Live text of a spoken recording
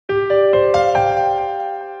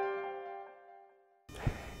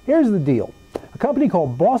Here's the deal. A company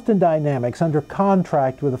called Boston Dynamics, under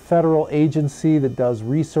contract with a federal agency that does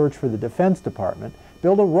research for the Defense Department,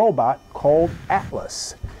 built a robot called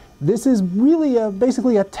Atlas. This is really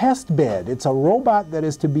basically a test bed. It's a robot that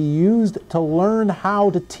is to be used to learn how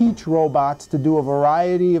to teach robots to do a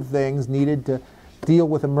variety of things needed to deal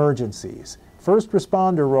with emergencies. First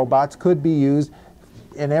responder robots could be used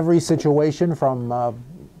in every situation, from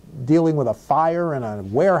dealing with a fire in a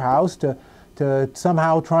warehouse to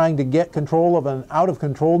somehow trying to get control of an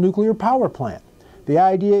out-of-control nuclear power plant. The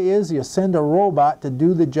idea is you send a robot to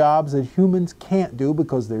do the jobs that humans can't do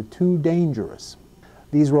because they're too dangerous.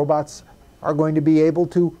 These robots are going to be able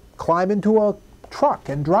to climb into a truck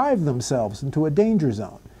and drive themselves into a danger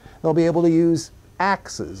zone. They'll be able to use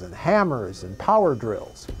axes and hammers and power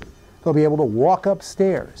drills. They'll be able to walk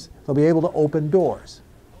upstairs. They'll be able to open doors.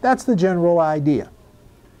 That's the general idea.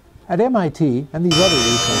 At MIT and these other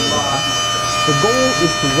research labs, the goal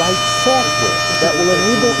is to write software that will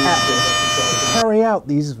enable Atlas to carry out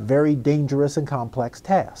these very dangerous and complex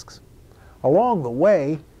tasks. Along the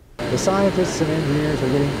way, the scientists and engineers are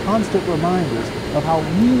getting constant reminders of how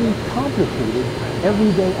really complicated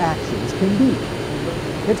everyday actions can be.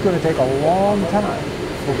 It's going to take a long time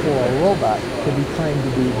before a robot can be trained to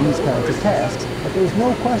do these kinds of tasks, but there's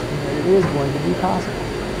no question that it is going to be possible.